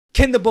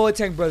Can the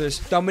Boateng brothers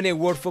dominate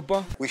world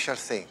football? We shall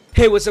see.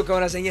 Hey, what's up,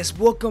 Camaradas? And yes,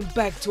 welcome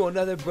back to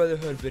another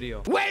Brotherhood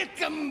video.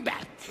 Welcome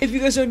back! If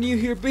you guys are new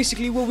here,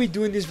 basically what we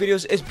do in these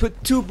videos is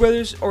put two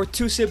brothers or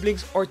two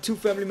siblings or two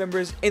family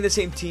members in the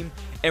same team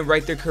and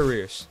write their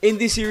careers. In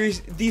this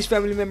series, these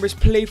family members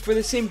play for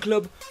the same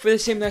club, for the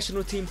same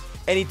national team.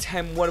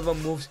 Anytime one of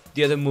them moves,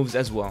 the other moves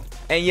as well.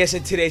 And yes,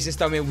 in today's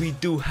installment, we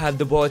do have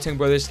the Boateng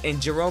brothers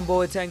and Jerome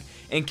Boateng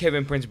and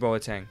Kevin Prince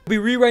Boateng. We'll be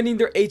rewriting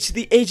their age to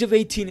the age of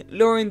 18,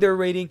 lowering their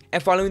rating,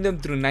 and following them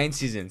through 9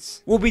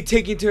 seasons. We'll be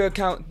taking into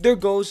account their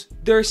goals,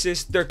 their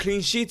assists, their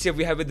clean sheets if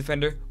we have a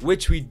defender,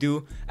 which we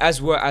do, as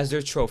well as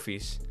their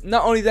trophies.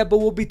 Not only that, but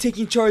we'll be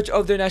taking charge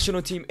of their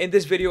national team. In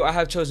this video, I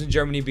have chosen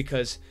Germany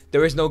because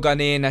there is no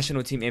Ghanaian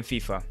national team in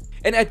FIFA.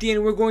 And at the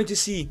end, we're going to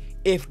see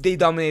if they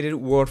dominated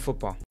world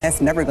football.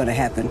 That's never going to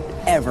happen,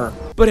 ever.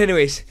 But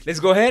anyways, let's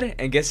go ahead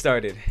and get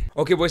started.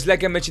 Okay, boys,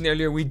 like I mentioned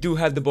earlier, we do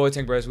have the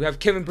Boateng brothers. We have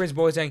Kevin Prince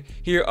Boateng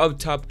here up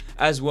top,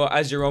 as well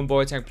as Jerome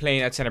Boateng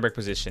playing at center back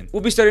position.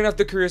 We'll be starting off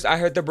their careers at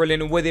Hertha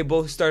Berlin, where they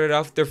both started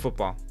off their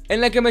football. And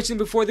like I mentioned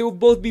before, they will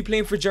both be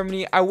playing for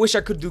Germany. I wish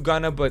I could do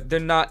Ghana, but they're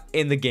not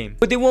in the game.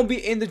 But they won't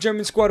be in the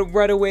German squad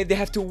right away. They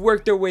have to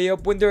work their way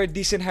up. When they're a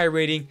decent high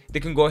rating,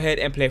 they can go ahead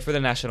and play for the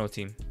national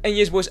team. And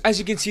yes, boys, as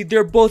you can see,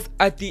 they're both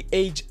at the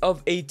age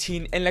of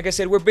 18. And like I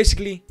said, we're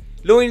basically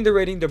lowering the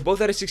rating. They're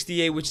both at a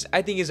 68, which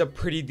I think is a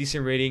pretty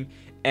decent rating.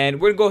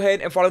 And we're going to go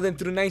ahead and follow them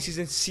through 9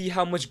 seasons, see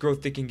how much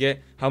growth they can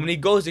get, how many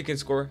goals they can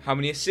score, how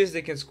many assists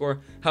they can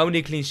score, how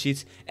many clean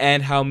sheets,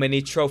 and how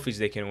many trophies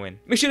they can win.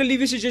 Make sure to leave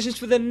your suggestions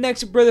for the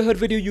next Brotherhood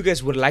video you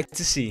guys would like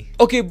to see.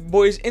 Okay,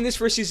 boys, in this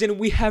first season,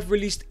 we have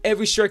released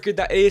every striker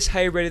that is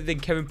higher rated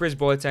than Kevin Prince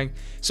Boateng,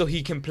 so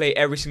he can play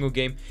every single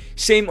game.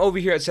 Same over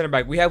here at center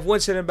back. We have one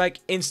center back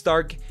in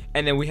Stark,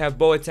 and then we have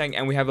Boateng,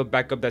 and we have a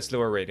backup that's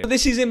lower rated.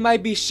 This season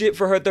might be shit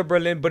for Hertha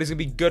Berlin, but it's going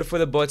to be good for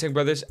the Boateng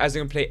brothers as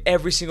they're going to play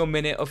every single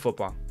minute of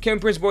football. Kevin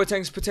Prince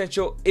Boateng's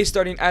potential is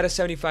starting at a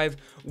 75,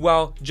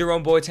 while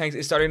Jerome Boateng's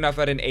is starting off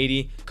at an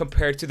 80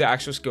 compared to the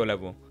actual skill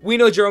level. We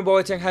know Jerome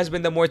Boateng has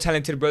been the more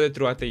talented brother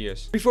throughout the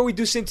years. Before we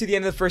do sim to the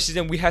end of the first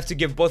season, we have to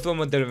give both of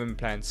them a development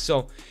plan.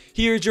 So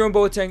here, Jerome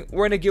Boateng,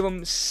 we're going to give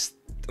him...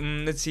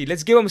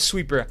 let's give him a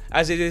sweeper,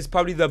 as it is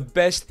probably the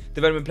best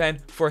development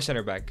plan for a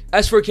center back.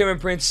 As for Kevin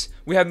Prince,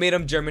 we have made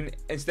him German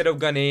instead of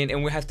Ghanaian,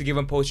 and we have to give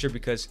him poacher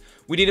because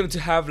we need him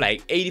to have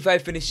like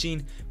 85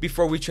 finishing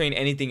before we train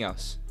anything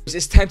else.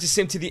 It's time to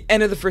sim to the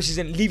end of the first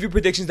season. Leave your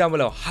predictions down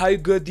below. How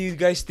good do you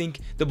guys think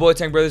the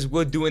Boateng brothers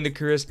will do in the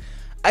careers?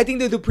 I think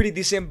they'll do pretty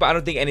decent, but I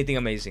don't think anything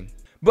amazing.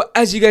 But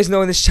as you guys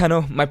know in this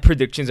channel, my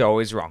predictions are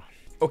always wrong.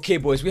 Okay,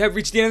 boys, we have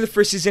reached the end of the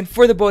first season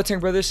for the Boateng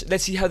brothers.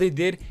 Let's see how they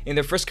did in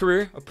their first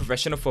career of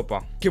professional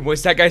football. Okay,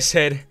 boys, that guy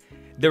said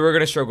they were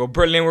going to struggle.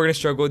 Berlin were going to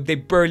struggle. They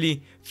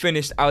barely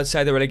finished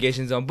outside the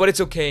relegation zone, but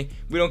it's okay.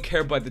 We don't care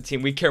about the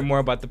team. We care more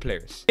about the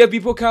players. Yeah,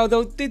 Boateng,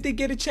 though, did they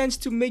get a chance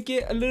to make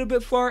it a little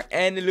bit far?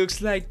 And it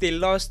looks like they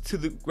lost to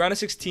the round of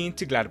 16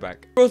 to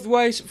Gladbach.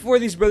 Growth-wise, for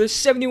these brothers,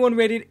 71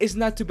 rated is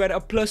not too bad.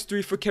 A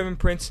 +3 for Kevin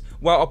Prince,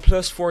 while a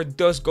 +4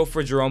 does go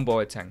for Jerome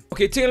Boateng.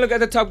 Okay, taking a look at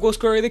the top goal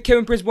scorer, the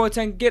Kevin Prince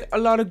Boateng get a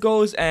lot of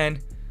goals,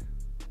 and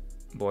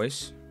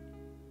boys,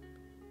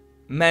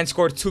 man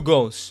scored 2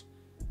 goals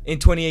in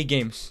 28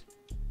 games.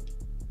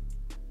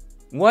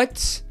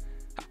 What?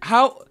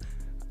 How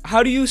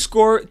do you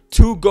score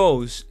 2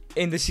 goals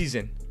in the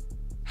season?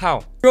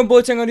 How? Jerome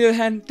Boateng, on the other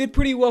hand, did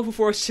pretty well for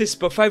 4 assists,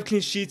 but 5 clean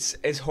sheets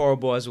is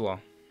horrible as well.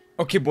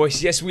 Okay,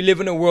 boys, yes, we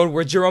live in a world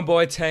where Jerome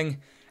Boateng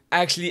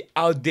actually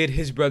outdid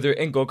his brother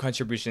in goal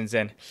contributions,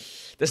 and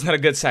that's not a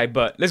good side,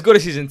 but let's go to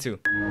season 2.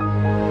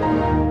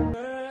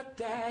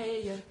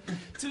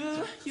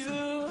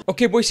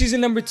 Okay, boys,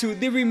 season number 2,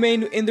 they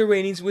remain in the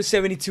ratings with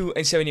 72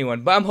 and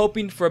 71, but I'm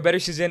hoping for a better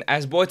season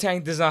as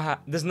Boateng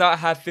does not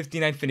have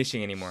 59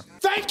 finishing anymore.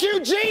 Thank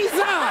you, Jesus!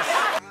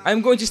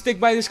 I'm going to stick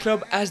by this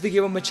club as they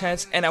give him a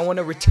chance, and I want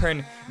to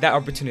return that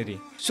opportunity.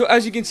 So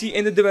as you can see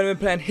in the development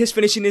plan, his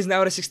finishing is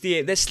now at a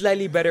 68. That's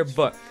slightly better,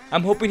 but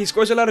I'm hoping he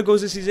scores a lot of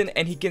goals this season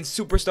and he can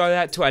superstar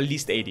that to at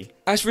least 80.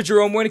 As for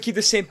Jerome, we're going to keep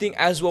the same thing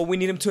as well. We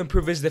need him to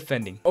improve his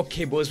defending.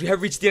 Okay, boys, we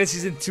have reached the end of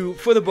season 2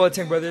 for the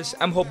Boateng brothers.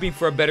 I'm hoping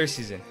for a better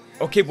season.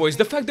 Okay, boys,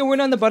 the fact that we're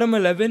not in the bottom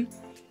 11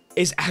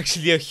 is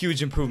actually a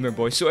huge improvement,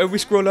 boys. So if we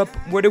scroll up,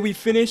 where do we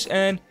finish?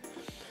 And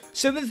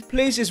 7th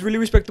place is really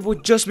respectable,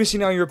 just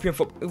missing out on European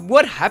football.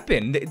 What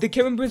happened? Did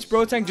Kevin Prince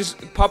Boateng just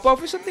pop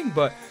off or something?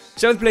 But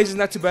 7th place is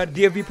not too bad.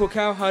 DFB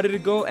Pokal, how did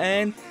it go?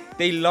 And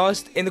they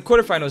lost in the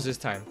quarterfinals this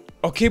time.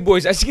 Okay,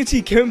 boys, as you can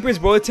see, Kevin Prince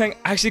Boateng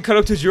actually caught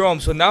up to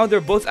Jerome. So now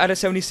they're both at a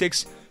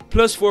 76,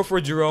 +4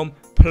 for Jerome,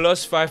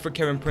 +5 for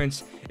Kevin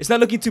Prince. It's not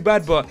looking too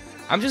bad, but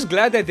I'm just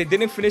glad that they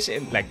didn't finish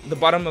in like the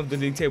bottom of the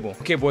league table.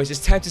 Okay, boys,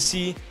 it's time to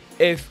see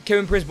if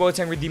Kevin Prince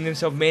Boateng redeemed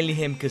himself, mainly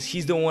him, because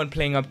he's the one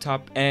playing up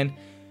top. And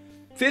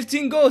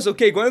 15 goals.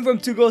 Okay, going from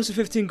 2 goals to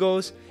 15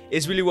 goals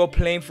is really well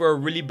playing for a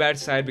really bad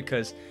side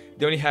because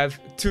they only have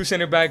 2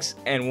 center backs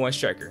and 1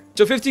 striker.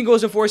 So 15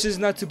 goals and 4 assists is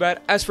not too bad.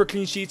 As for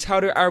clean sheets,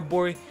 how did our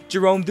boy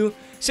Jerome do?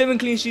 7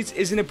 clean sheets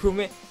is an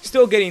improvement.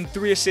 Still getting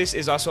 3 assists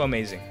is also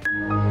amazing.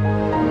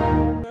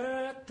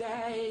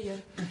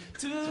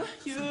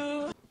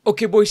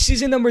 Okay, boys,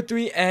 season number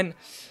 3, and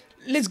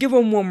let's give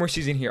him one more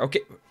season here.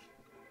 Okay,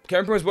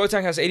 CareerMode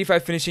Boateng has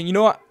 85 finishing. You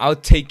know what? I'll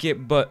take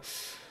it, but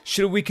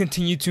should we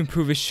continue to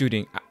improve his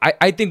shooting?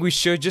 I think we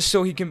should, just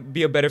so he can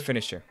be a better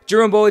finisher.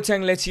 Jerome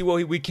Boateng, let's see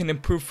what we can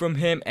improve from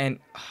him, and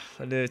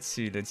let's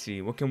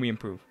see. What can we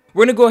improve?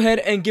 We're going to go ahead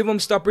and give him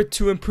stopper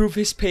to improve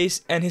his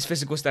pace and his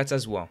physical stats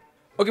as well.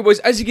 Okay, boys,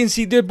 as you can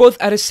see, they're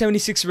both at a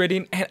 76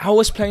 rating, and I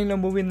was planning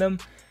on moving them,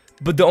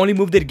 but the only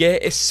move they'd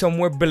get is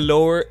somewhere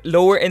below,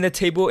 lower in the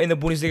table in the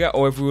Bundesliga,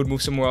 or if we would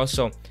move somewhere else.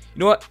 So, you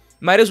know what?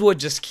 Might as well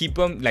just keep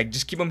them,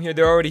 just keep them here.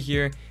 They're already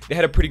here. They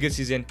had a pretty good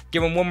season.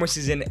 Give them one more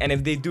season, and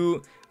if they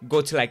do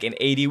go to like an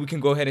 80, we can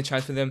go ahead and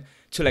transfer them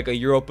to like a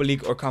Europa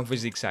League or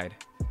Conference League side.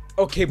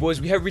 Okay, boys,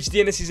 we have reached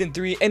the end of season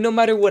 3, and no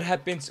matter what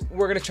happens,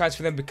 we're going to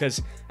transfer them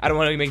because I don't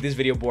want to make this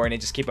video boring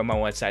and just keep them on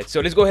one side. So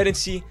let's go ahead and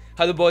see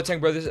how the Boateng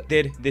brothers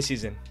did this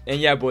season.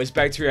 And yeah, boys,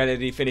 back to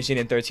reality, finishing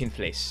in 13th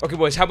place. Okay,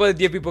 boys, how about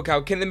the DFB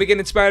Pokal? Can they make an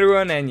inspired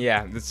run? And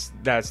yeah,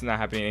 that's not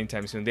happening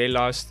anytime soon. They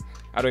lost.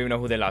 I don't even know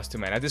who they lost to,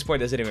 man. At this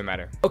point, it doesn't even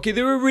matter. Okay,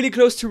 they were really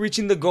close to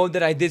reaching the goal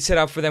that I did set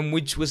out for them,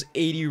 which was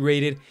 80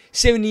 rated.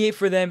 78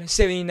 for them,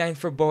 79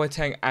 for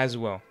Boateng as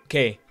well.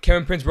 Okay,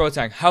 Kevin Prince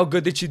Boateng, how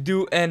good did you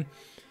do? And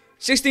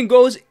 16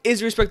 goals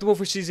is respectable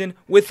for season,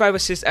 with 5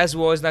 assists as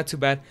well, is not too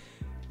bad.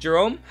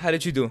 Jerome, how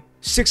did you do?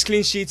 6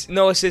 clean sheets,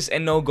 no assists,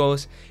 and no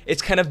goals.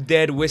 It's kind of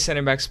dead with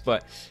center backs,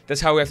 but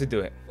that's how we have to do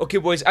it. Okay,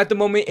 boys, at the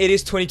moment, it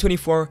is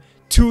 2024.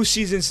 2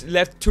 seasons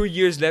left, 2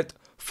 years left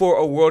for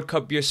a World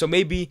Cup year. So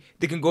maybe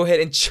they can go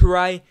ahead and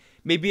try,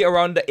 maybe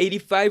around the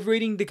 85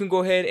 rating, they can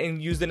go ahead and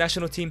use the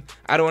national team.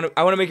 I want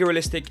to make it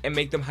realistic and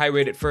make them high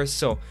rated first.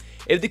 So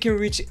if they can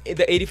reach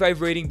the 85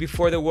 rating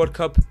before the World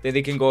Cup, then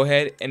they can go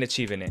ahead and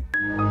achieve in it.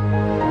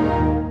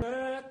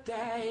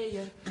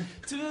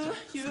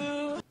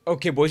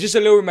 Okay, boys, just a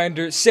little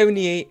reminder,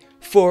 78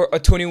 for a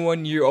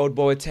 21-year-old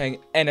Boateng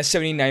and a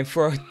 79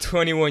 for a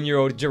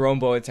 21-year-old Jerome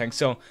Boateng.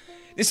 So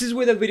this is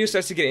where the video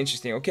starts to get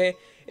interesting, okay?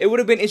 It would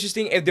have been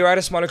interesting if they were at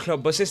a smaller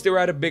club, but since they were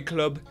at a big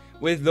club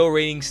with low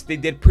ratings, they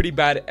did pretty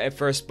bad at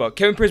first. But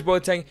Kevin Prince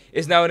Boateng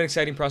is now an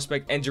exciting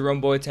prospect, and Jerome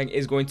Boateng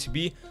is going to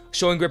be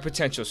showing great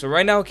potential. So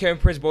right now, Kevin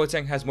Prince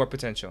Boateng has more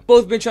potential.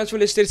 Both been transfer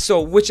listed, so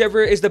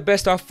whichever is the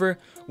best offer,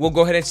 we'll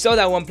go ahead and sell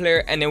that one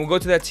player, and then we'll go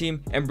to that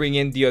team and bring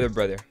in the other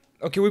brother.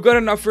 Okay, we've got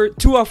an offer,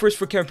 2 offers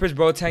for Kevin Prince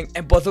Boateng,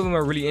 and both of them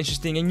are really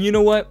interesting. And you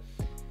know what?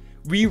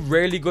 We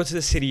rarely go to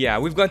the Serie A.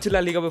 We've gone to La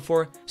Liga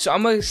before, so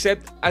I'm gonna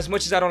accept, as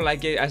much as I don't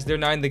like it, as they're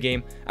not in the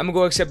game, I'm gonna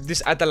go accept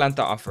this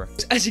Atalanta offer.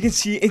 As you can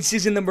see, in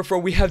season number 4,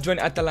 we have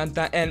joined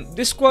Atalanta, and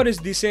this squad is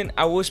decent.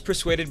 I was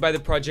persuaded by the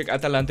project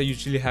Atalanta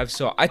usually have,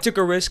 so I took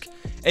a risk.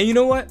 And you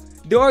know what?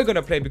 They are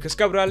gonna play because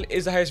Cabral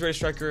is the highest rated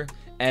striker,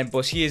 and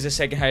he is the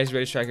second highest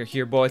rated striker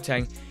here,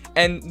 Boateng.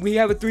 And we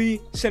have a 3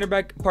 center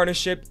back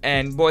partnership,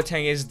 and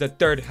Boateng is the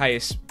 3rd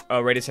highest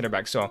rated center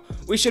back, so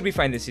we should be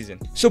fine this season.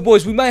 So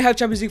boys, we might have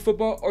Champions League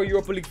football or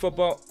Europa League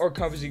football or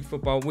Conference League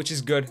football, which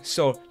is good.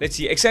 So let's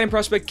see. Exciting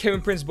prospect, Kevin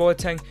Prince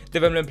Boateng,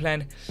 development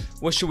plan.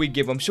 What should we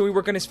give him? Should we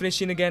work on his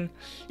finishing again?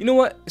 You know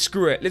what?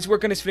 Screw it. Let's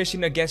work on his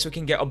finishing again so we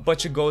can get a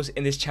bunch of goals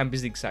in this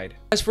Champions League side.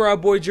 As for our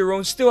boy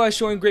Jerome, still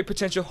showing great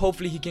potential.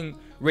 Hopefully he can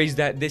raise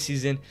that this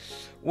season.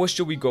 What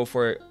should we go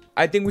for?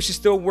 I think we should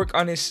still work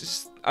on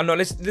his no,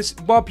 let's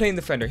ball playing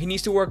defender. He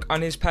needs to work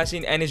on his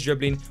passing and his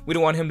dribbling. We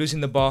don't want him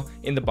losing the ball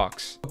in the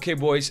box. Okay,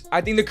 boys,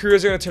 I think the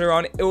careers are going to turn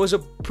around. It was a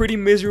pretty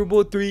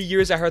miserable 3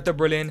 years at Hertha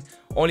Berlin,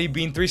 only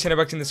being 3 center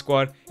backs in the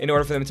squad in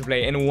order for them to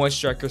play, and 1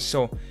 striker.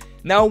 So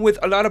now with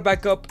a lot of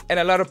backup and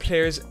a lot of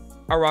players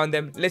around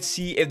them, let's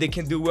see if they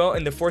can do well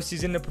in the 4th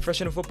season of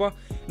professional football.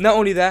 Not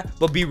only that,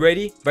 but be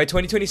ready by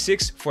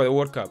 2026 for the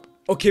World Cup.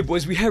 Okay,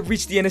 boys, we have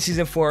reached the end of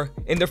season 4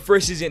 in the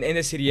 1st season in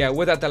the Serie A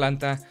with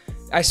Atalanta.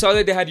 I saw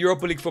that they had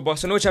Europa League football,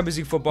 so no Champions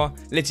League football.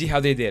 Let's see how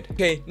they did.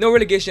 Okay, no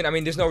relegation. I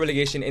mean, there's no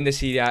relegation in the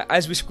Serie A.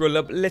 As we scroll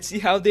up, let's see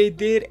how they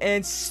did.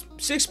 And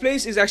 6th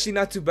place is actually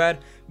not too bad,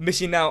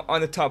 missing out on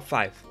the top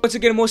 5. Once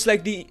again, most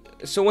likely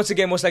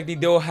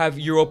they'll have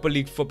Europa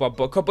League football.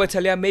 But Coppa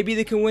Italia, maybe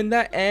they can win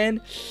that. And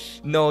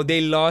no,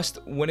 they lost.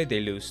 When did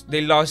they lose?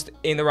 They lost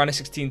in the round of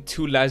 16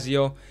 to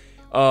Lazio.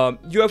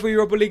 UEFA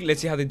Europa League,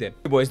 let's see how they did.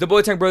 Okay, boys, the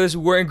Boateng brothers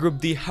were in Group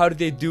D. How did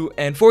they do?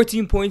 And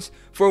 14 points,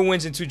 4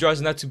 wins and 2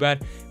 draws, not too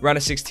bad. Round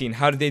of 16,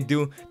 how did they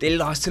do? They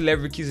lost to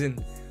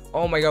Leverkusen.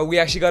 Oh my god, we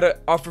actually got an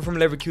offer from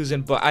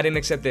Leverkusen, but I didn't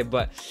accept it.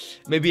 But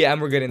maybe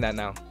we're getting that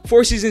now.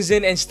 4 seasons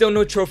in and still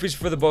no trophies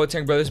for the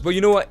Boateng brothers. But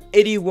you know what?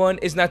 81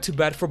 is not too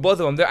bad for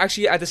both of them. They're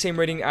actually at the same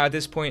rating at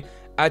this point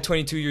at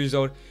 22 years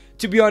old.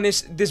 To be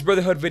honest, this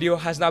Brotherhood video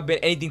has not been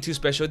anything too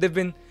special. They've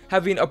been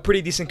having a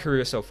pretty decent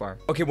career so far.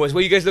 Okay, boys,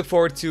 what you guys look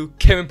forward to?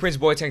 Kevin Prince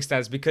Boateng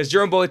stats, because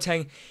Jerome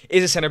Boateng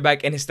is a center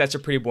back and his stats are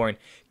pretty boring.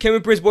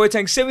 Kevin Prince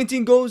Boateng,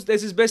 17 goals.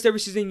 That's his best every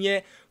season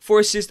yet. 4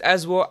 assists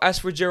as well. As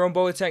for Jerome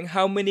Boateng,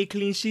 how many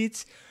clean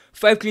sheets?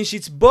 5 clean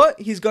sheets, but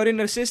he's got an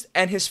assist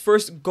and his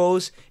first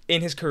goals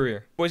in his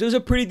career. Boys, it was a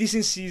pretty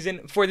decent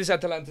season for this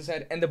Atalanta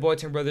side and the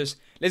Boateng brothers.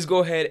 Let's go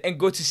ahead and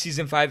go to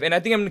season 5, and I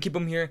think I'm going to keep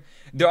them here.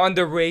 They're on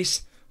the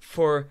race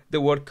for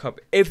the World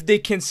Cup. If they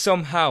can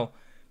somehow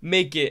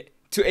make it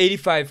to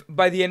 85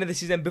 by the end of the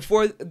season.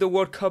 Before the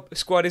World Cup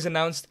squad is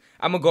announced,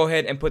 I'm gonna go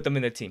ahead and put them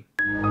in the team.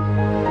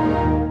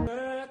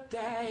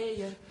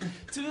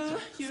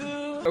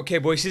 Okay,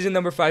 boys, season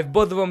number 5.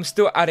 Both of them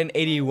still at an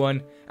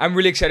 81. I'm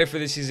really excited for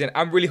this season.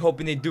 I'm really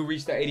hoping they do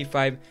reach that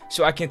 85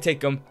 so I can take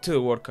them to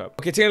the World Cup.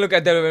 Okay, taking a look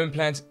at development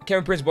plans.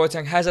 Cameron Prince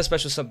Boateng has a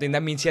special something.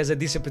 That means he has a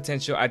decent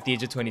potential at the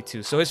age of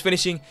 22. So his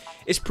finishing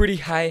is pretty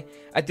high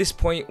at this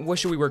point. What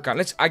should we work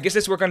on? I guess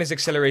let's work on his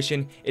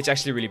acceleration. It's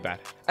actually really bad.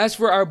 As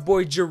for our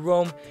boy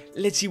Jerome,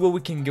 let's see what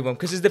we can give him,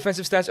 because his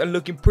defensive stats are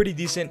looking pretty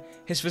decent.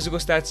 His physical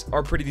stats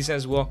are pretty decent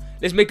as well.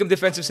 Let's make him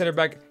defensive center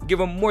back, give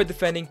him more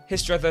defending,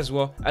 his strength as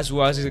well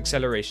as his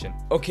acceleration.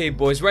 Okay,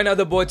 boys, right now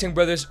the Boateng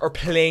brothers are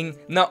playing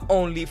not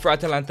only for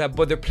Atalanta,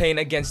 but they're playing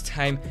against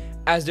time,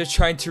 as they're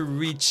trying to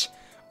reach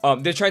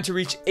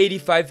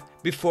 85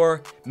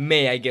 before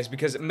May, I guess,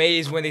 because May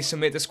is when they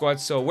submit the squad.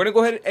 So we're gonna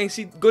go ahead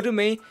and go to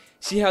May,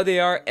 see how they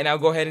are, and I'll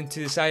go ahead and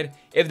decide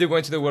if they're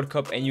going to the World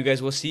Cup, and you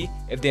guys will see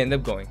if they end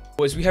up going.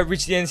 Boys, we have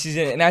reached the end of the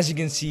season, and as you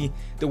can see,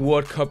 the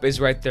World Cup is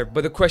right there.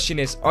 But the question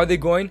is, are they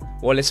going?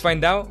 Well, let's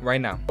find out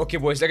right now. Okay,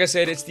 boys, like I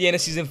said, it's the end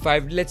of season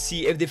 5. Let's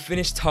see if they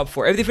finish top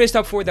 4. If they finish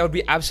top 4, that would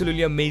be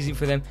absolutely amazing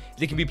for them.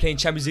 They can be playing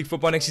Champions League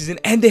football next season,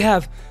 and they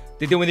have.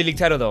 They did win the league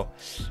title though.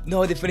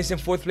 No, they finished in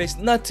 4th place.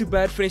 Not too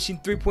bad, finishing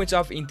 3 points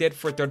off Inter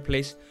for 3rd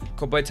place.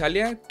 Coppa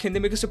Italia, can they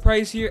make a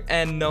surprise here?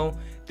 And no,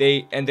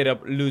 they ended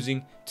up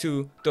losing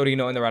to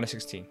Torino in the round of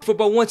 16.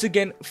 Football once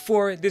again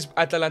for this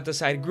Atalanta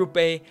side. Group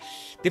A,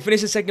 they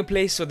finished in 2nd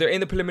place, so they're in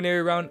the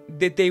preliminary round.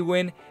 Did they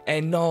win?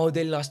 And no,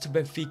 they lost to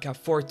Benfica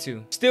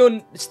 4-2.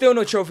 Still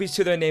no trophies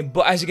to their name,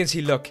 but as you can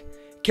see, look,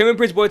 Cameron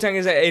Prince Boateng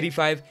is at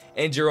 85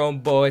 and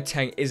Jerome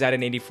Boateng is at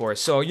an 84.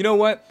 So you know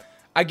what?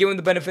 I give them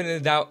the benefit of the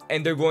doubt,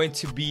 and they're going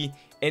to be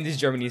in this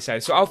Germany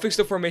side. So I'll fix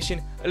the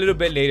formation a little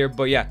bit later,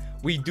 but yeah,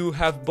 we do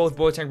have both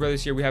Boateng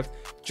brothers here. We have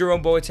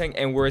Jerome Boateng,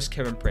 and where's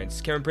Kevin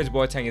Prince? Kevin Prince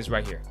Boateng is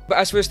right here. But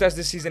as for the stats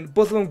this season,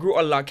 both of them grew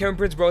a lot. Kevin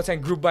Prince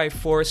Boateng grew by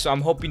 4, so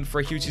I'm hoping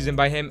for a huge season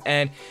by him.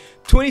 And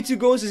 22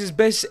 goals is his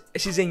best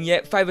season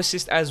yet. 5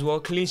 assists as well.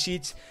 Clean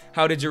sheets.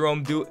 How did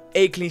Jerome do?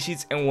 8 clean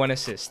sheets and 1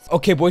 assist.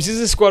 Okay, boys, this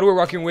is the squad we're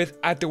rocking with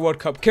at the World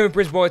Cup. Kevin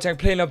Prince Boateng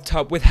playing up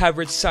top with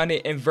Havertz,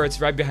 Sané, and Wirtz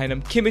right behind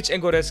him. Kimmich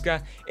and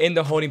Goretzka in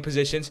the holding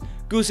positions.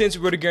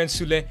 Gosens, Rudiger, and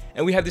Sule.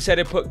 And we have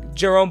decided to put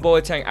Jerome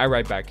Boateng at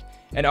right back.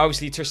 And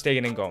obviously Ter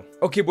Stegen in goal.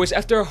 Okay, boys,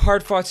 after a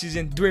hard-fought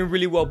season, doing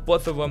really well,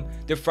 both of them,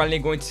 they're finally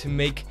going to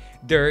make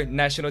their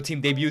national team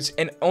debuts,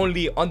 and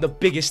only on the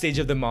biggest stage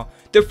of them all.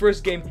 Their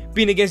first game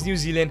being against New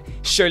Zealand.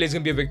 Surely it's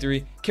going to be a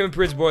victory. Kevin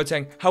Prince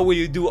Boateng, how will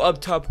you do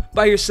up top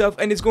by yourself?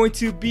 And it's going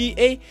to be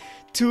a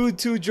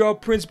 2-2 draw.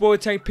 Prince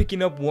Boateng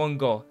picking up 1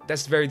 goal.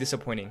 That's very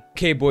disappointing.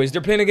 Okay, boys,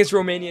 they're playing against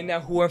Romania now,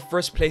 who are in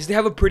 1st place. They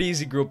have a pretty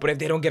easy group, but if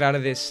they don't get out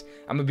of this,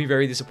 I'm going to be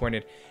very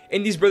disappointed.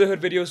 In these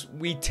Brotherhood videos,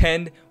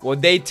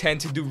 they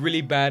tend to do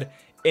really bad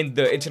in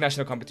the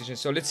international competition.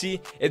 So let's see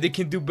if they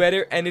can do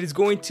better, and it is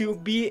going to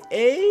be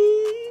a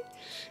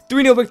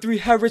 3-0 victory.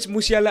 Havertz,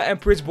 Musiala,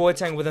 and Prince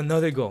Boateng with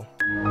another goal.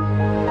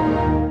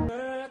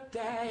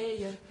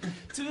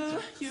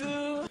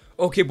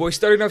 Okay, boys,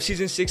 starting off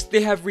season 6,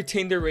 they have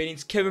retained their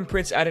ratings. Kevin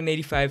Prince at an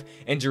 85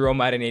 and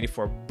Jerome at an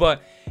 84.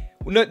 But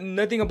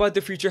nothing about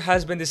the future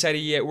has been decided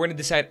yet. We're going to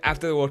decide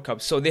after the World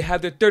Cup. So they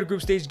have their 3rd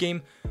group stage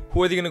game.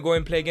 Who are they going to go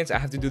and play against? I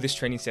have to do this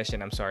training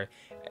session. I'm sorry.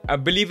 I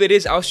believe it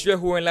is Austria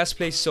who are in last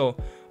place. So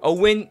a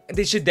win,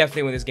 they should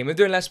definitely win this game. If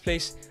they're in last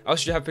place,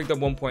 Austria have picked up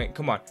 1 point.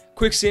 Come on.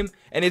 Quick sim.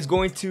 And it's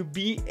going to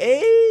be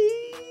a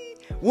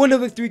 1-0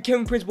 victory.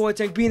 Kevin Prince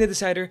Boateng being the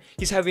decider.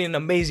 He's having an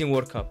amazing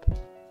World Cup.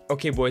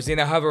 Okay, boys, they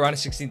now have a round of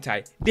 16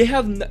 tie. They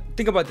have,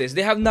 think about this,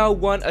 they have now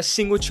won a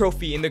single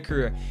trophy in their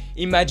career.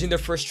 Imagine their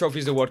first trophy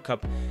is the World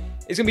Cup.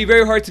 It's going to be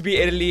very hard to beat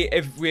Italy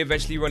if we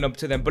eventually run up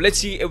to them. But let's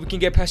see if we can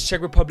get past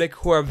Czech Republic,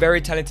 who are a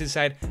very talented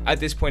side at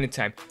this point in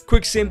time.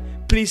 Quick sim,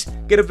 please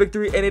get a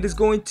victory, and it is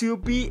going to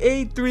be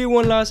a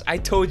 3-1 loss. I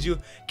told you.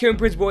 Kevin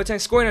Prince Boateng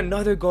scoring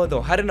another goal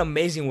though. Had an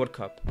amazing World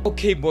Cup.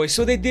 Okay, boys,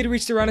 so they did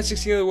reach the round of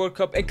 16 of the World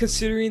Cup, and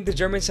considering the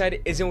German side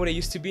isn't what it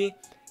used to be,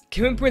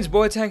 Kevin Prince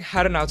Boateng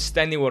had an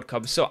outstanding World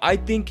Cup, so I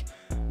think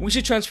we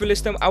should transfer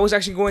list him. I was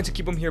actually going to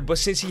keep him here, but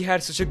since he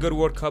had such a good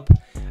World Cup,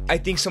 I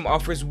think some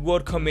offers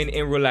would come in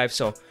real life.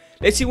 So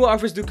let's see what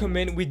offers do come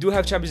in. We do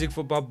have Champions League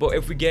football, but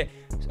if we get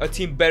a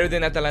team better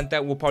than Atalanta,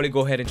 we'll probably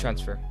go ahead and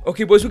transfer.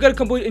 Okay, boys, we got a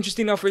couple of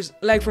interesting offers,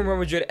 like from Real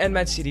Madrid and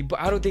Man City, but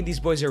I don't think these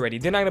boys are ready.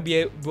 They're not going to be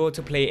able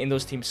to play in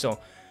those teams, so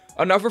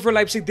an offer for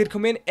Leipzig did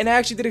come in, and I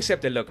actually did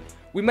accept it. Look,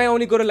 we might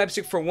only go to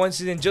Leipzig for 1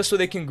 season just so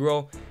they can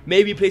grow.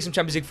 Maybe play some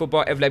Champions League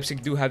football if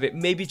Leipzig do have it.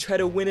 Maybe try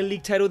to win a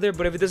league title there,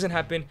 but if it doesn't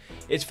happen,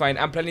 it's fine.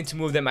 I'm planning to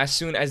move them as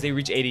soon as they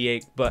reach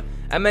 88. But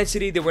at Man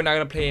City, they were not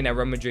going to play in at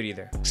Real Madrid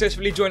either.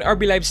 Successfully joined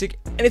RB Leipzig,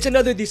 and it's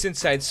another decent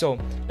side. So,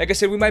 like I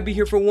said, we might be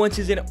here for 1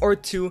 season or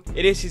 2.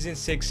 It is season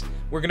 6.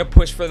 We're going to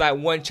push for that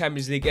 1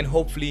 Champions League, and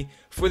hopefully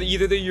for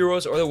either the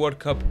Euros or the World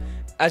Cup.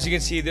 As you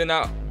can see, they're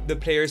not the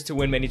players to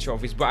win many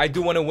trophies, but I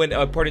do want to win a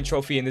important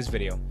trophy in this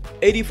video.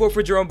 84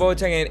 for Jerome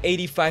Boateng and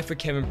 85 for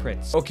Kevin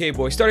Prince. Okay,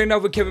 boys, starting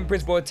off with Kevin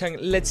Prince Boateng,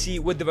 let's see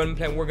what development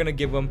plan we're going to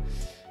give him.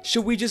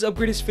 should we just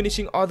upgrade his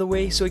finishing all the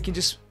way so he can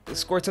just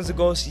score tons of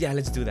goals? Yeah,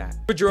 let's do that.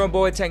 For Jerome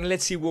Boateng,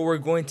 let's see what we're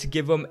going to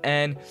give him,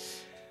 and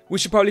we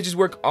should probably just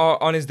work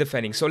on his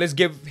defending. So let's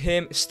give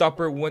him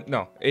stopper one.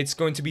 No, it's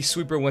going to be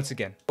sweeper once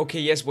again. Okay,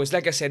 yes, boys.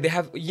 Like I said, they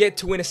have yet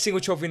to win a single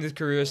trophy in their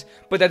careers,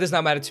 but that does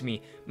not matter to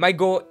me. My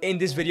goal in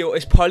this video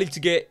is probably to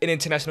get an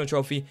international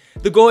trophy.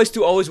 The goal is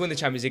to always win the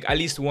Champions League at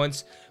least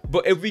once.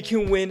 But if we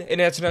can win an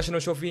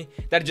international trophy,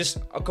 that'd just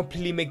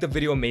completely make the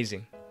video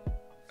amazing.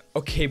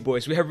 Okay,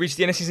 boys, we have reached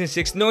the end of season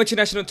 6. No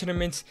international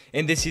tournaments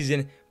in this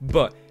season,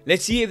 but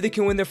let's see if they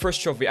can win their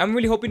first trophy. I'm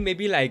really hoping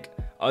maybe like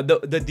the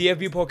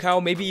DFB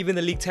Pokal, maybe even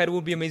the league title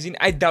would be amazing.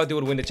 I doubt they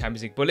would win the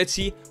Champions League, but let's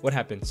see what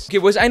happens. Okay,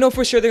 boys, I know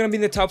for sure they're gonna be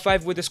in the top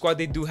 5 with the squad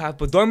they do have,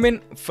 but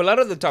Dortmund fell out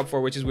of the top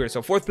 4, which is weird.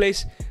 So 4th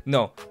place,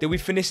 no. Did we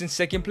finish in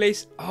 2nd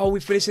place? Oh, we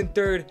finished in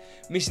 3rd,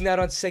 missing out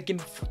on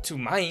 2nd to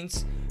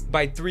Mainz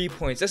by 3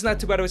 points. That's not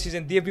too bad of a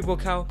season. DFB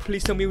Pokal,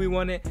 please tell me we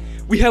won it.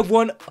 We have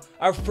won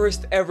our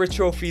first ever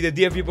trophy. The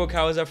DFB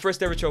Pokal is our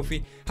first ever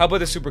trophy. How about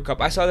the Super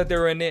Cup? I saw that they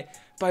were in it.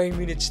 Bayern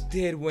Munich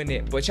did win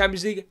it, but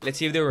Champions League, let's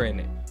see if they were in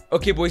it.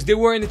 Okay, boys, they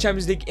were in the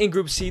Champions League in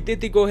Group C. Did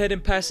they go ahead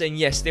and pass? And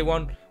yes, they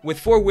won with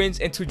 4 wins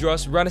and 2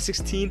 draws. Round of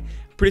 16.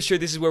 Pretty sure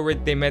this is where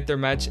they met their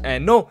match.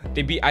 And no,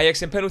 they beat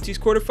Ajax in penalties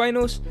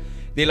quarterfinals.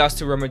 They lost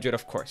to Real Madrid,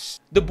 of course.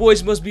 The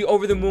boys must be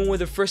over the moon with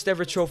their first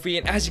ever trophy.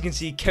 And as you can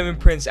see, Kevin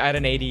Prince at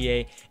an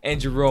 88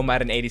 and Jerome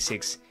at an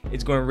 86.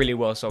 It's going really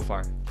well so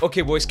far.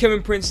 Okay, boys,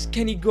 Kevin Prince,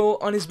 can he go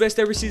on his best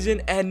ever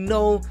season? And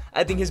no,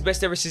 I think his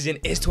best ever season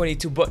is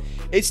 22, but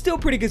it's still a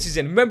pretty good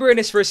season. Remember in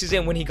his first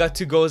season when he got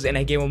 2 goals and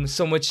I gave him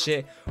so much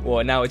shit?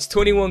 Well, now it's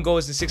 21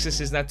 goals and 6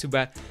 assists, not too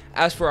bad.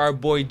 As for our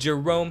boy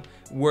Jerome,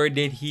 where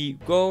did he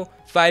go?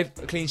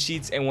 5 clean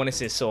sheets and 1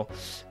 assist, so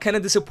kind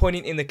of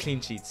disappointing in the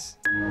clean sheets.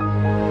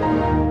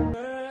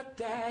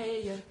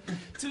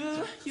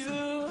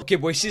 Okay,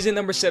 boys, season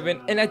number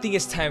 7, and I think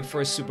it's time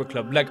for a super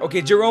club. Like,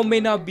 okay, Jerome may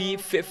not be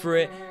fit for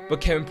it,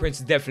 but Kevin Prince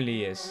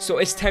definitely is. So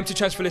it's time to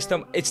transfer list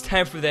them. It's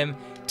time for them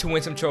to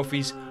win some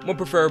trophies, more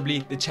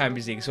preferably the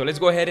Champions League. So let's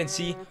go ahead and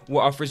see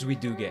what offers we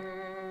do get.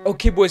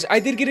 Okay, boys, I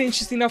did get an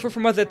interesting offer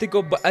from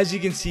Atletico, but as you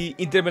can see,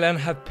 Inter Milan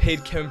have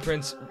paid Kevin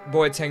Prince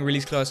Boateng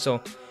release clause, so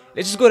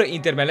let's just go to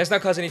Inter, man. Let's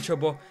not cause any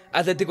trouble.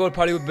 Atletico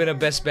probably would have been a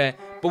best bet,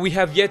 but we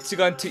have yet to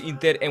go to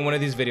Inter in one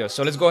of these videos.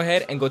 So let's go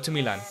ahead and go to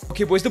Milan.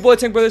 Okay, boys, the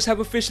Boateng brothers have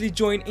officially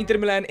joined Inter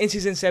Milan in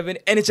season 7,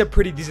 and it's a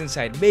pretty decent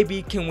side.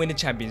 Maybe can win the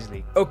Champions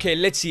League. Okay,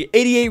 let's see.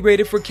 88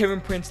 rated for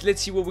Kevin Prince.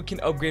 Let's see what we can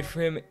upgrade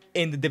for him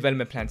in the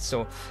development plan.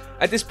 So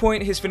at this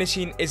point, his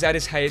finishing is at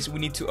his highest. We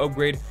need to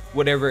upgrade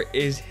whatever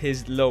is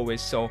his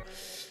lowest. So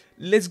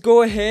let's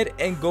go ahead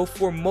and go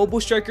for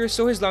mobile striker,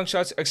 so his long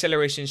shots,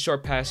 acceleration,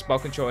 short pass, ball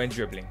control, and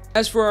dribbling.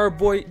 As for our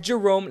boy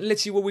Jerome,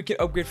 let's see what we can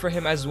upgrade for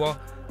him as well.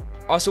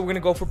 Also, we're gonna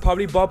go for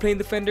probably ball playing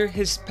defender.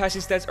 His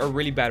passing stats are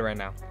really bad right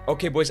now.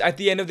 Okay, boys, at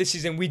the end of the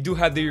season, we do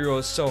have the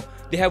Euros, so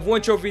they have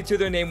 1 trophy to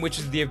their name, which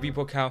is the DFB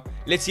Pokal.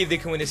 Let's see if they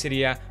can win the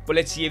Serie A, but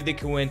let's see if they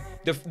can win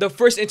the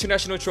first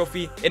international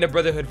trophy in a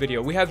Brotherhood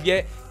video. We have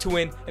yet to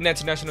win an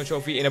international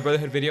trophy in a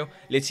Brotherhood video.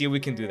 Let's see if we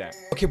can do that.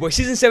 Okay, boys,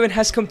 season 7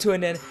 has come to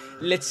an end.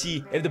 Let's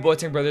see if the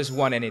Boateng brothers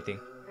won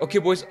anything. Okay,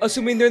 boys,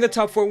 assuming they're in the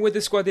top 4 with the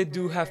squad they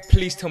do have,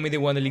 please tell me they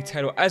won the league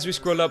title. As we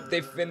scroll up,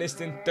 they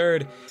finished in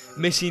 3rd,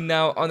 missing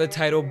now on the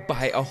title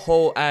by a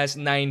whole ass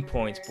 9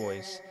 points,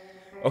 boys.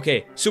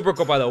 Okay, Super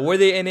Copa though, were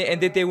they in it and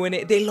did they win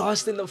it? They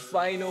lost in the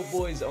final,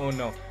 boys. Oh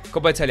no.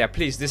 Copa Italia,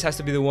 please, this has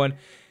to be the one.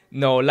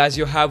 No,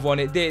 Lazio have won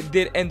it. They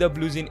did end up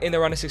losing in the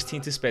round of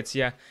 16 to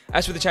Spezia.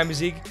 As for the Champions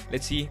League,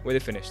 let's see where they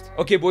finished.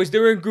 Okay, boys, they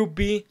were in Group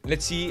B.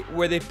 Let's see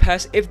where they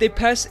pass. If they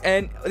pass,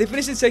 and they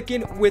finished in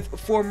 2nd with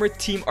former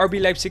team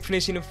RB Leipzig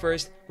finishing in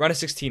 1st, round of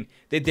 16.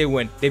 They did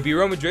win. They beat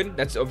Real Madrid.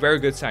 That's a very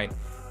good sign.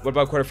 What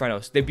about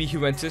quarterfinals? They beat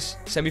Juventus.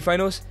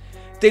 Semifinals,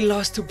 they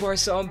lost to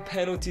Barca on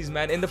penalties,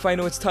 man. In the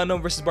final, it's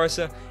Totenham versus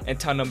Barca, and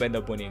Totenham end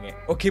up winning it.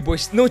 Okay,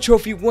 boys, no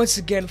trophy once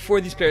again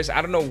for these players.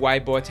 I don't know why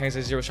Boateng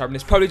has 0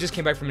 sharpness. Probably just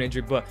came back from an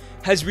injury, but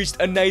has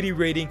reached a 90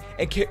 rating,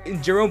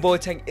 and Jerome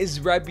Boateng is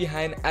right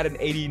behind at an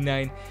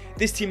 89.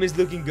 This team is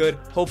looking good.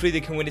 Hopefully,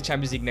 they can win the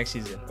Champions League next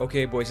season.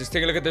 Okay, boys, let's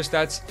take a look at their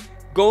stats.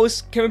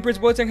 Goals, Kevin Prince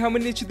Boateng, how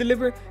many did you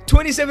deliver?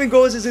 27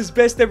 goals is his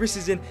best ever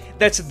season.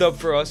 That's a dub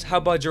for us. How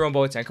about Jerome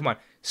Boateng? Come on,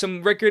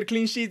 some record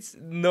clean sheets?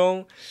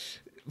 No.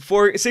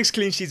 6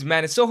 clean sheets,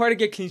 man. It's so hard to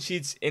get clean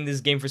sheets in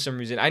this game for some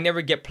reason. I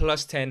never get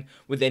plus 10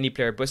 with any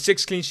player, but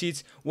 6 clean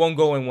sheets, 1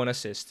 goal and 1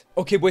 assist.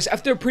 Okay, boys,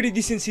 after a pretty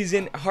decent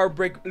season,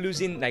 heartbreak,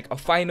 losing like a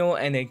final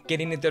and then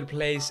getting in 3rd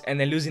place and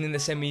then losing in the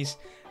semis,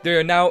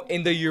 they're now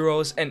in the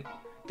Euros, and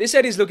this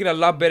side is looking a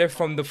lot better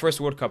from the first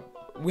World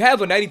Cup. We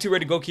have a 92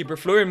 rated goalkeeper,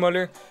 Florian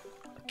Muller.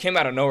 Came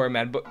out of nowhere,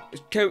 man. But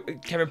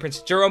Kevin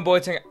Prince, Jerome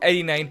Boateng,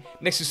 89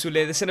 next to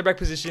Sule. The center back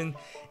position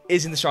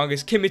isn't the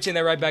strongest. Kimmich in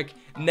the right back,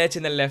 Net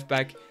in the left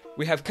back.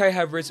 We have Kai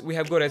Havertz, we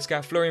have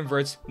Goretzka, Florian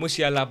Wirtz,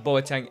 Musiala,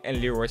 Boateng,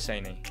 and Leroy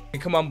Sané.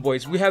 Come on,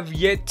 boys. We have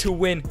yet to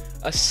win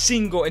a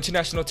single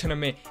international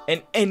tournament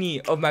in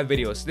any of my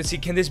videos. Let's see,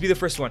 can this be the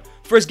first one?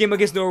 First game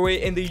against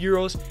Norway in the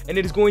Euros, and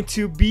it is going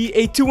to be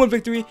a 2-1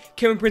 victory.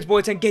 Kevin Prince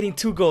Boateng getting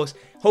 2 goals.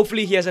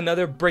 Hopefully, he has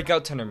another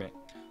breakout tournament.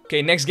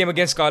 Okay, next game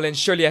against Scotland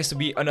surely has to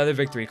be another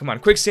victory. Come on,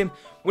 quick sim.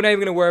 We're not even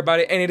going to worry about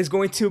it. And it is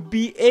going to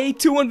be a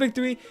 2-1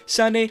 victory.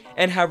 Sané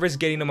and Havertz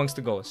getting amongst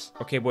the goals.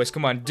 Okay, boys,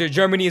 come on.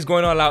 Germany is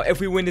going all out. If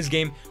we win this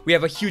game, we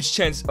have a huge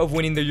chance of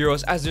winning the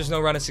Euros as there's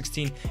no round of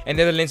 16. And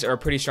Netherlands are a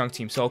pretty strong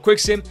team. So, quick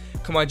sim.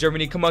 Come on,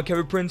 Germany. Come on,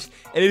 Kevin Prince.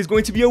 And it is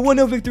going to be a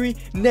 1-0 victory.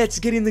 Nets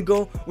getting the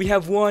goal. We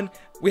have won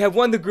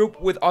the group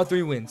with all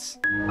 3 wins.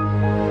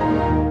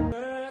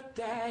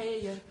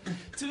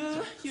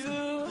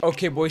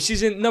 Okay, boys,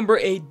 season number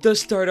 8 does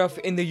start off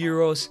in the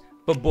Euros.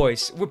 But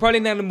boys, we're probably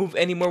not going to move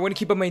anymore. We're going to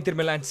keep up my Inter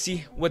Milan,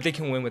 see what they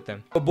can win with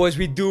them. But boys,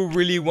 we do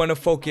really want to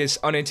focus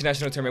on an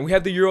international tournament. We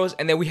have the Euros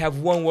and then we have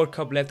 1 World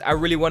Cup left. I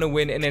really want to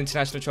win an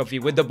international trophy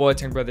with the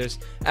Boateng brothers,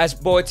 as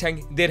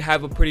Boateng did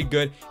have a pretty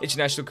good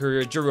international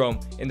career, Jerome,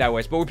 in that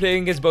way. But we're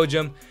playing against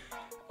Belgium.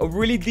 A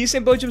really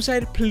decent Belgium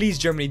side. Please,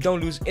 Germany,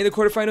 don't lose in the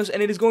quarterfinals.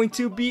 And it is going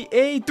to be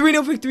a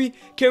 3-0 victory.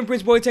 Kevin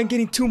Prince Boateng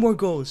getting 2 more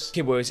goals.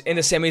 Okay, boys, in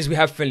the semis, we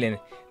have Finland.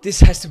 This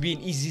has to be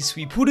an easy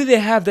sweep. Who do they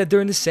have that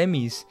they're in the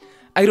semis?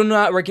 I do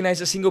not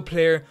recognize a single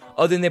player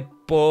other than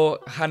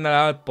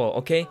Hanalpo,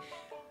 okay?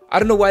 I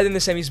don't know why they're in the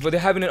semis, but they're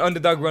having an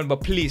underdog run.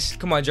 But please,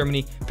 come on,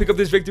 Germany, pick up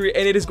this victory.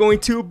 And it is going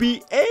to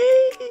be a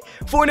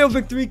 4-0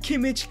 victory.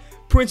 Kimmich,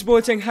 Prince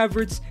Boateng,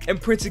 Havertz, and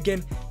Prince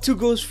again. 2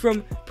 goals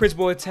from Prince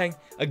Boateng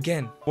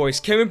again. Boys,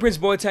 Kevin Prince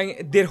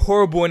Boateng did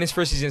horrible in his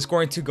first season,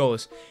 scoring 2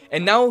 goals.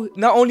 And now,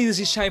 not only does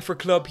he shine for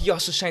club, he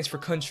also shines for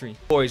country.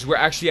 Boys, we're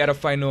actually at a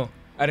final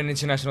at an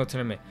international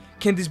tournament.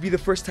 Can this be the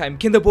first time?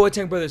 Can the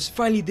Boateng brothers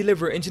finally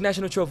deliver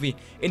international trophy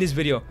in this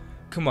video?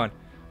 Come on.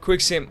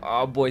 Quick sim.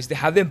 Oh, boys, they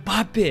have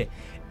Mbappe.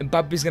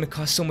 Mbappe is going to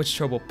cause so much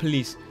trouble.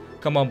 Please.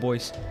 Come on,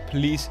 boys.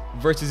 Please.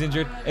 Verts is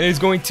injured. And it's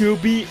going to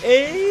be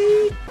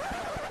a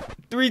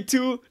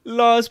 3-2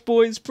 loss,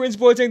 boys. Prince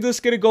Boateng does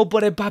get a goal,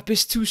 but Mbappe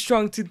is too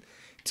strong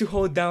to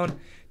hold down.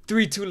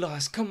 3-2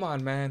 loss. Come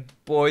on, man.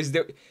 Boys,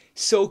 they're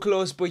so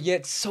close, but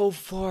yet so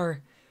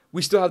far.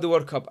 We still have the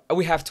World Cup.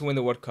 We have to win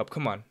the World Cup.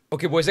 Come on.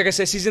 Okay, boys, like I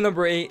said, season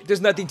number 8, there's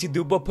nothing to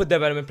do but put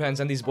development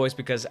plans on these boys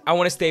because I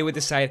want to stay with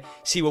the side,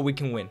 see what we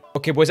can win.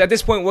 Okay, boys, at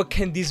this point, what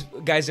can these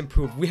guys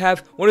improve? We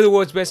have one of the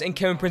world's best in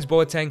Kevin Prince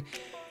Boateng.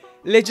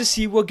 Let's just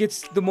see what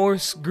gets the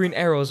most green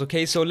arrows,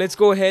 okay? So let's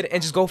go ahead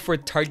and just go for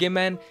target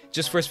man,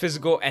 just for his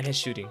physical and his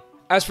shooting.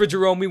 As for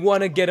Jerome, we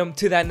want to get him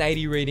to that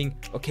 90 rating.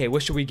 Okay,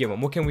 what should we give him?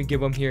 What can we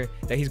give him here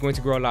that he's going to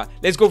grow a lot?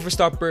 Let's go for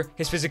stopper.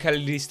 His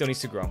physicality still needs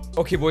to grow.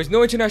 Okay, boys,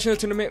 no international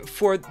tournament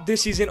for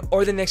this season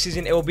or the next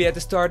season. It will be at the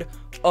start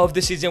of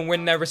the season. We're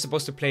never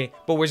supposed to play,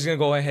 but we're just going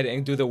to go ahead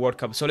and do the World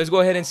Cup. So let's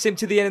go ahead and sim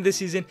to the end of the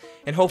season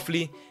and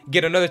hopefully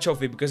get another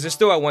trophy because they're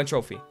still at 1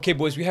 trophy. Okay,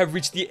 boys, we have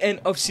reached the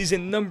end of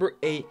season number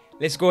 8.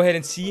 Let's go ahead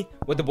and see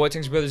what the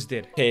Boateng brothers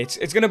did. Okay,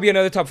 it's going to be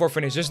another top 4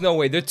 finish. There's no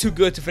way. They're too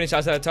good to finish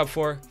outside the top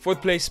 4.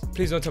 4th place.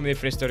 Please don't tell me they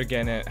finished 3rd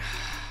again.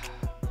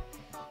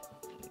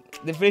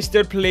 They finished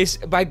 3rd place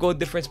by goal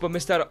difference, but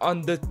missed out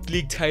on the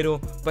league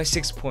title by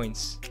 6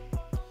 points.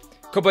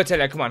 Coppa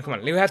Italia, come on, come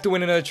on. We have to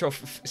win another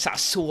trophy.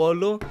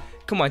 Sassuolo?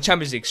 Come on,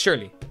 Champions League,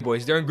 surely.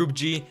 Boys, they're in Group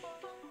G.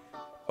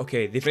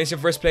 Okay, they finished in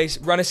 1st place.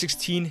 Round of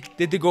 16.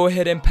 Did they go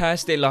ahead and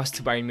pass? They lost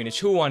to Bayern Munich.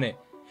 Who won it?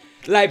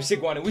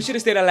 Leipzig won it. We should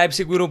have stayed at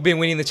Leipzig. We would have been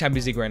winning the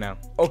Champions League right now.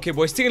 Okay,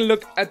 boys, taking a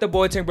look at the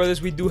Boateng brothers,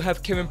 we do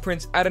have Kevin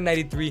Prince at a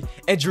 93,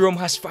 and Jerome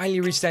has finally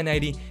reached that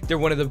 90. They're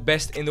one of the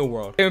best in the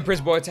world. Kevin Prince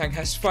Boateng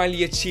has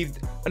finally achieved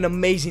an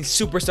amazing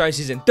superstar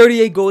season.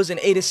 38 goals and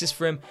 8 assists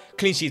for him.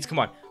 Clean sheets, come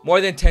on. More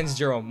than 10's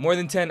Jerome. More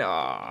than 10.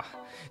 Ah,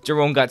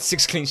 Jerome got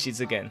 6 clean sheets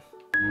again.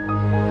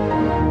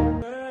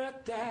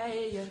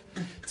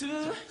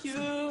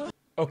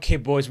 Okay,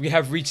 boys, we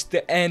have reached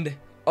the end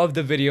of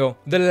the video,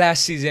 the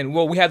last season.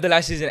 Well, we have the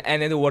last season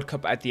and then the World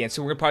Cup at the end,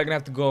 so we're probably gonna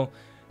have to go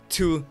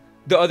to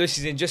the other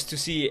season just to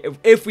see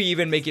if we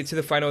even make it to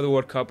the final of the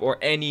World Cup or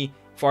any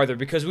farther,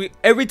 because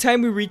every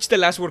time we reach the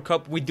last World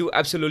Cup we do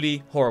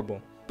absolutely horrible.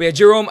 But yeah,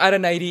 Jerome at a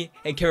 90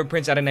 and Kevin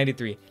Prince at a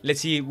 93. Let's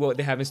see what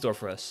they have in store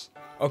for us.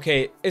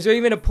 Okay, is there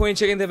even a point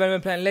checking the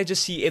development plan? Let's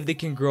just see if they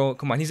can grow.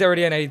 Come on, he's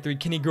already at 93.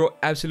 Can he grow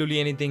absolutely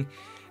anything?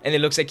 And it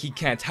looks like he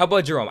can't. How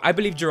about Jerome? I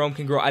believe Jerome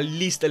can grow at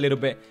least a little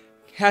bit.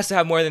 Has to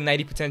have more than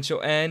 90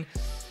 potential, and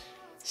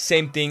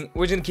same thing,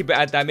 we're gonna keep it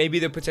at that. Maybe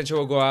the potential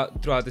will go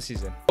out throughout the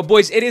season. But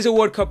boys, it is a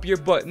World Cup year,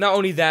 but not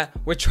only that,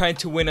 we're trying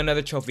to win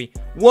another trophy.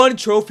 1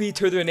 trophy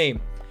to their name,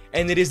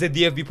 and it is the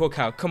DFB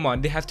Pokal. Come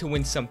on, they have to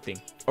win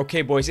something.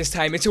 Okay, boys, it's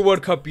time. It's a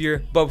World Cup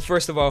year, but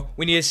first of all,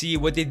 we need to see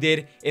what they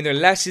did in their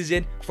last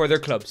season for their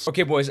clubs.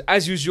 Okay, boys,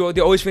 as usual,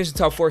 they always finish in the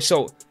top 4.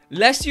 So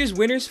last year's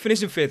winners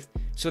finished in 5th,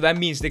 so that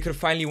means they could have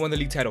finally won the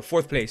league title.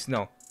 4th place.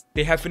 No,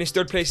 they have finished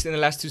 3rd place in the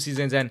last 2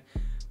 seasons. And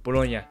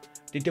Bologna,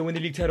 did they win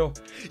the league title?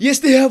 Yes,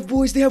 they have,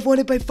 boys. They have won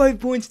it by 5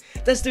 points.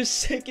 That's their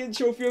 2nd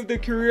trophy of their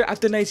career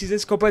after 9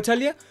 seasons. Coppa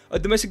Italia, a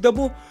domestic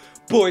double.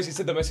 Boys, it's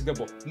a domestic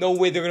double. No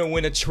way they're going to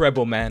win a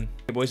treble, man.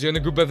 Okay, boys, they're in the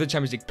group of the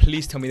Champions League.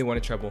 Please tell me they won a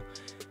treble.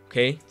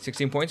 Okay,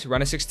 16 points.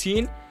 Round of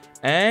 16.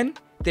 And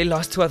they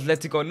lost to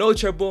Atletico. No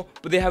treble,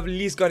 but they have at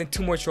least gotten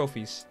 2 more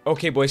trophies.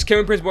 Okay, boys,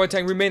 Kevin Prince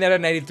Boateng remained at a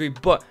 93.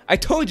 But I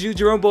told you,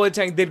 Jerome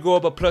Boateng did go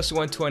up a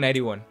 +1 to a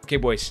 91. Okay,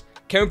 boys.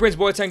 Kevin Prince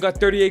Boateng got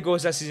 38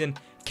 goals that season,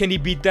 Can he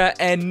beat that?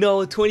 And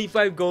no,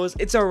 25 goals.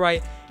 It's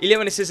alright.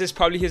 11 assists is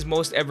probably his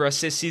most ever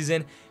assist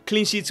season.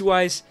 Clean sheets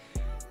wise,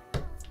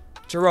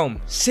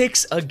 Jerome,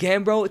 6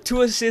 again, bro.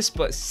 2 assists,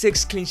 but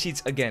 6 clean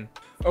sheets again.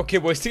 Okay,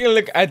 boys, taking a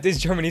look at this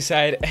Germany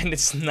side, and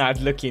it's not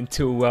looking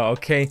too well,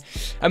 okay?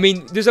 I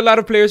mean, there's a lot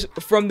of players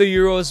from the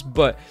Euros,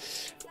 but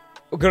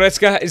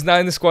Goretzka is not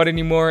in the squad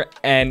anymore,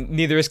 and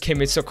neither is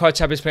Kimmich, so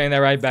Kotchap is playing that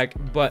right back,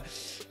 but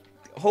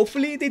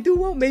hopefully they do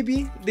well.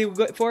 Maybe they will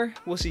go far.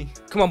 We'll see.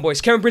 Come on,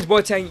 boys. Prince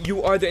Boateng,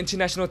 you are the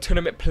international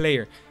tournament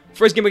player.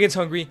 First game against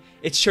Hungary,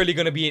 it's surely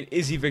going to be an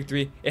easy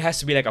victory. It has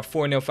to be like a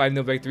 4-0,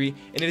 5-0 victory.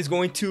 And it is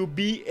going to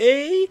be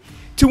a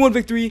 2-1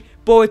 victory.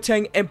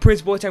 Boateng and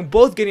Prince Boateng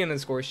both getting on the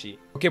score sheet.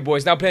 Okay,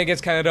 boys, now playing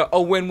against Canada.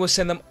 A win will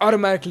send them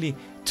automatically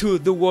to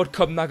the World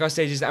Cup knockout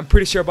stages. I'm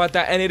pretty sure about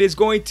that. And it is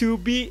going to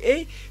be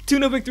a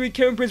 2-0 victory.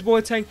 Prince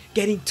Boateng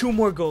getting 2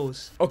 more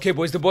goals. Okay,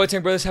 boys, the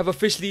Boateng brothers have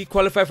officially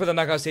qualified for the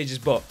knockout stages.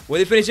 But will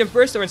they finish in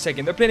first or in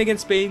second? They're playing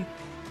against Spain.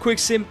 Quick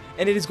sim.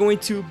 And it is going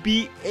to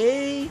be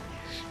a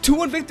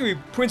 2-1 victory.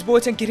 Prince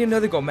Boateng getting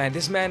another goal. Man,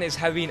 this man is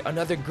having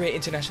another great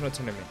international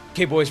tournament.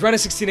 Okay, boys, round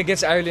of 16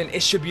 against Ireland.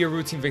 It should be a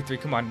routine victory.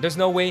 Come on. There's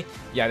no way.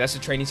 Yeah, that's a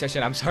training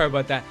session. I'm sorry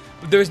about that.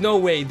 But there's no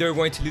way they're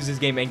going to lose this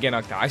game and get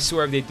knocked out. I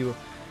swear if they do.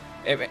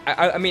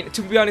 I mean,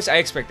 to be honest, I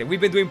expect it.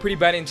 We've been doing pretty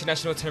bad in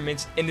international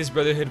tournaments in this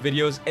Brotherhood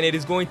videos. And it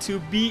is going to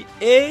be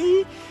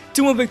a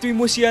 2-1 victory.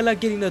 Musiala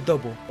getting a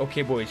double.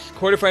 Okay, boys.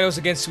 Quarterfinals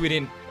against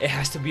Sweden. It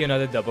has to be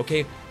another double,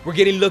 okay? We're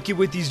getting lucky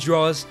with these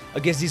draws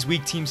against these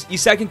weak teams.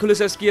 Isak and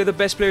Kulusevski are the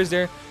best players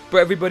there, but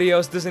everybody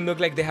else doesn't look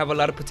like they have a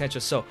lot of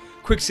potential. So,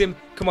 quick sim.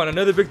 Come on,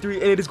 another victory.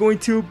 And it is going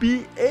to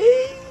be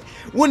a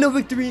 1-0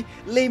 victory.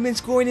 Lehmann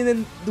scoring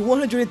in the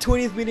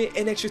 120th minute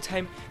in extra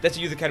time. That's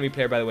a youth academy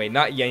player, by the way,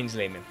 not Jens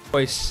Lehmann.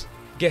 Boys,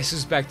 guess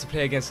who's back to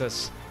play against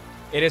us?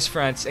 It is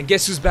France. And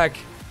guess who's back?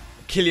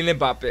 Kylian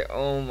Mbappe.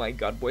 Oh my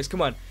god, boys.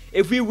 Come on.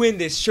 If we win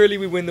this, surely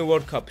we win the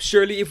World Cup.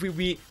 Surely if we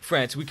beat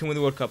France, we can win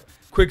the World Cup.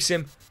 Quick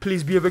sim,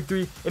 please be a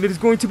victory. And it is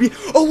going to be a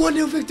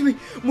 1-0 victory.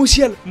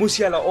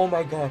 Musiala, oh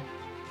my god.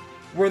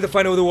 We're in the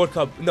final of the World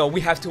Cup. No,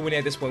 we have to win it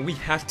at this point. We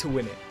have to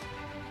win it.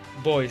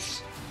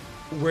 Boys,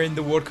 we're in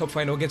the World Cup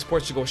final against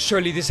Portugal.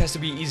 Surely this has to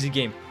be an easy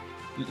game.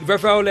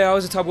 Rafael Leao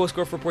is the top goal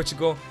scorer for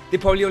Portugal. They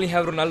probably only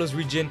have Ronaldo's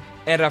region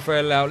and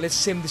Rafael Leao. Let's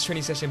sim this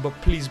training session, but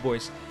please,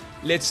 boys,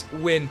 let's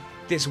win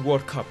this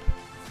World Cup.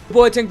 The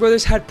Boateng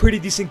brothers had pretty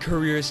decent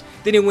careers.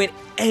 They didn't win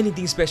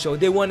anything special.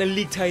 They won a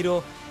league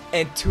title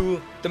and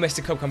 2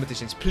 domestic cup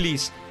competitions.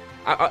 Please,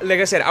 like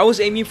I said, I was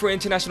aiming for an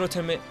international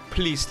tournament.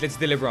 Please, let's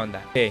deliver on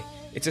that. Hey,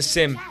 it's a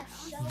sim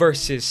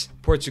versus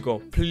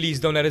Portugal. Please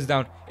don't let us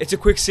down. It's a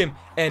quick sim,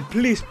 and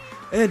please,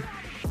 and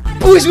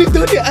boys, we've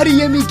done it.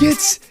 Adeyemi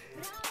gets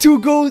 2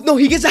 goals. No,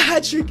 he gets a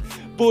hat trick.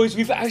 Boys,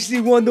 we've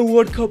actually won the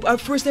World Cup, our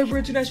first ever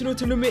international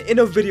tournament in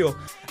a video.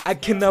 I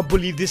cannot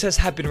believe this has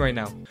happened right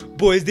now.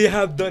 Boys, they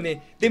have done it.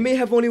 They may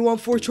have only won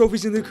 4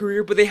 trophies in their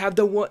career, but they have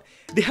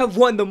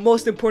won the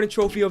most important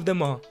trophy of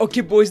them all.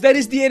 Okay, boys, that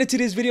is the end of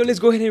today's video. Let's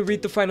go ahead and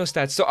read the final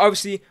stats. So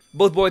obviously,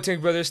 both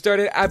Boateng brothers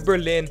started at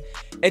Berlin,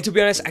 and to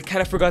be honest, I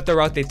kind of forgot the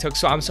route they took,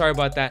 so I'm sorry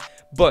about that.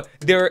 But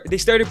they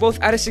started both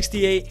at a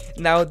 68.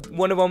 Now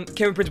one of them,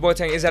 Prince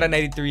Boateng, is at a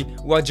 93,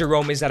 while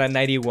Jerome is at a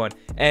 91.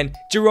 And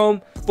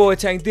Jerome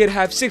Boateng did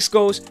have 6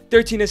 goals,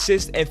 13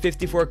 assists, and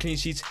 54 clean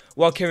sheets,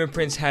 while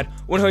Prince had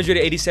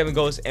 187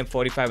 goals and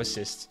 45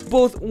 assists.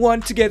 Both won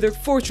together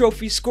 4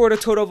 trophies, scored a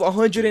total of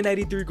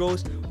 193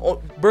 goals,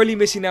 barely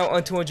missing out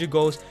on 200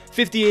 goals,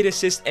 58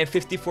 assists, and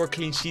 54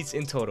 clean sheets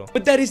in total.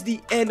 But that is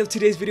the end of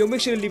today's video. Make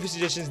sure to leave your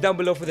suggestions down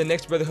below for the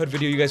next Brotherhood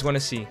video you guys want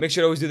to see. Make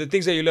sure to always do the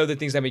things that you love, the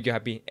things that make you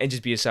happy, and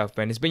just be yourself,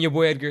 man. It's been your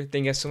boy Edgar.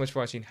 Thank you guys so much for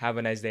watching. Have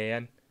a nice day,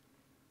 and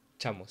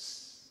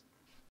chamos.